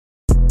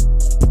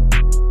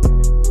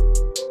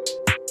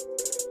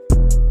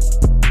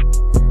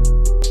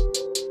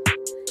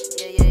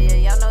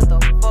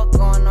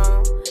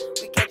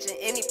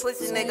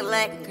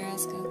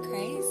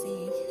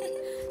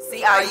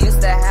I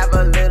used to have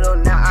a little,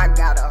 now I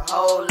got a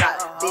whole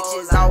lot.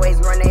 Bitches always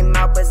run their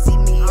mouth, but see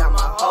me, I'm a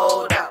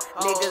hold out.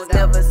 Niggas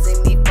never see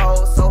me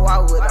fold, so why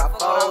would I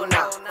fold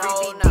now?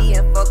 Free BD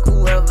and fuck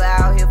whoever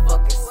out here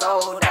fucking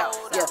sold out.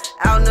 Yeah,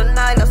 out in the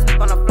night, I sleep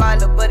on the fly,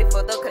 little buddy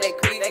fucked up cause they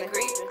creepin'.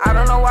 I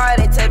don't know why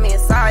they take me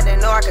inside, they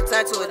know I can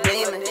turn to a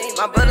demon.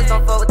 My brothers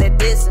don't fuck with that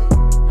dissing.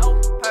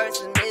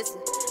 Person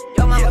missing.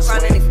 Yo mama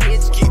crying in the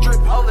kitchen.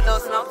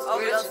 Overdosing on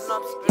prescriptions.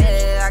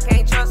 Yeah, I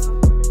can't trust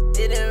them.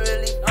 Didn't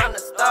really from the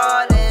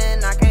start,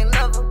 and I can't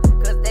love them,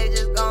 cause they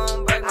just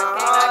gon' break my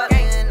heart.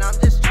 And I'm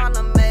just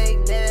tryna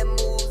make that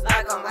moves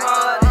like I'm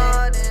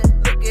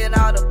hardin'. Look at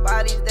all the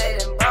bodies they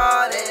done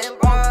brought in.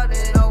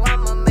 No,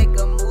 I'ma make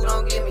a move,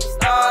 don't get me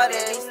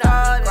started.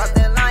 Cross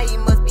that line, you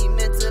must be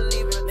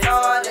mentally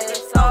retarded.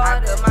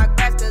 I cut my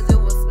grass cause it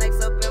was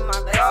snakes up in my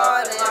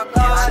garden.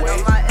 I know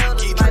my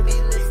elders might be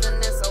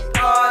listening, so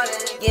pardon.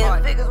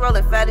 Getting figures,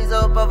 rolling fatties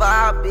up over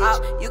our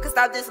bitch. You can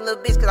stop this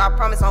little bitch, cause I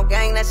promise on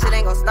gang that shit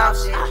ain't gon' stop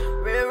shit.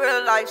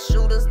 Real life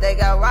shooters, they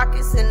got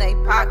rockets in they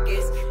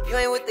pockets. You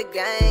ain't with the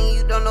gang,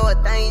 you don't know a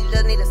thing, you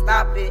just need to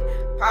stop it.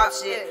 Pop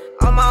shit,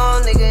 I'm my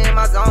own nigga in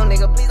my zone,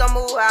 nigga. Please don't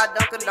move how I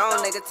don't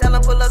condone, nigga. Tell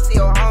them pull up to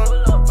your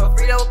home. For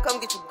free, they will come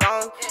get you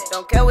gone.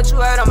 Don't care what you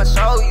heard, I'ma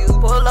show you.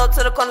 Pull up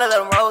to the corner, let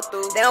them roll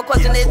through. They don't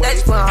question it, they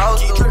just put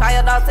hoes through. Call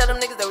your dog, tell them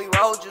niggas that we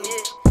rolled you.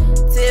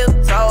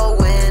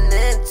 Tiptoeing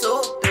in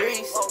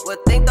 2-3s. Would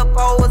think the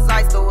pole was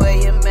ice the way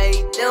it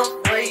made them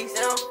freeze.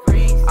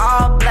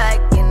 All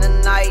black in the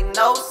night,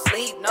 no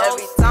sleep.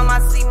 Every time I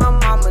see my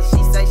mama, she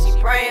say she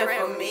praying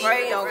for me.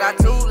 Don't got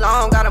too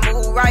long, gotta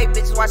move right.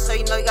 Bitches watch so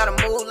you know you gotta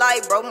move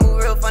light. Bro, move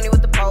real funny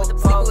with the pole.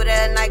 Sleep with it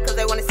at night cause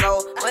they want it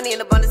sold. Money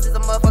in abundance is a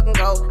motherfucking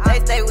goal. They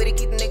stay with it,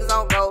 keep the niggas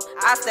on go.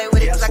 I stay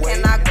with it cause I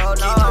cannot go.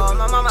 No,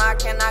 my mama, I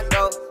cannot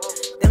go.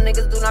 Them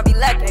niggas do not be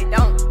lacking. They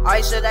don't. Are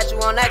you sure that you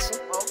want action?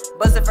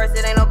 Bust it first,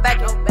 it ain't no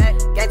backing.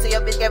 Gang to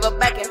your bitch, gave her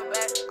backing.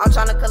 I'm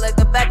tryna collect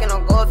the backing.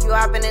 Don't go if you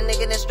hoppin' and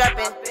nigga then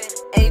strapping.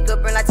 And you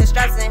could bring like 10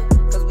 straps in.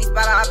 Cause we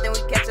spot out, then we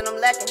catchin' them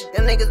lacking.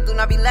 Them niggas do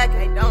not be lacking.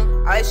 They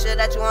don't. Are you sure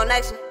that you want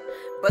action?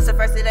 Bust it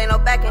first, it ain't no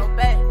backing.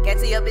 Gang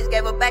to your bitch,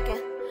 gave her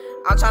backing.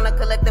 I'm tryna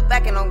collect the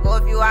backing. Don't go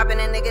if you hoppin'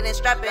 and nigga then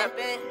strapping.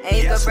 And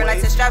you could bring like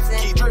 10 straps in.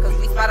 Cause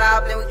we spot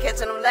out, then we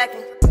catchin' them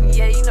lacking.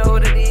 Yeah, you know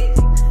what it is.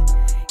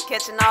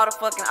 Catching all the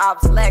fucking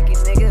ops lacking,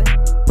 nigga.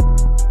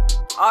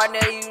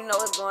 Ordinary, you know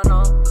what's going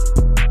on.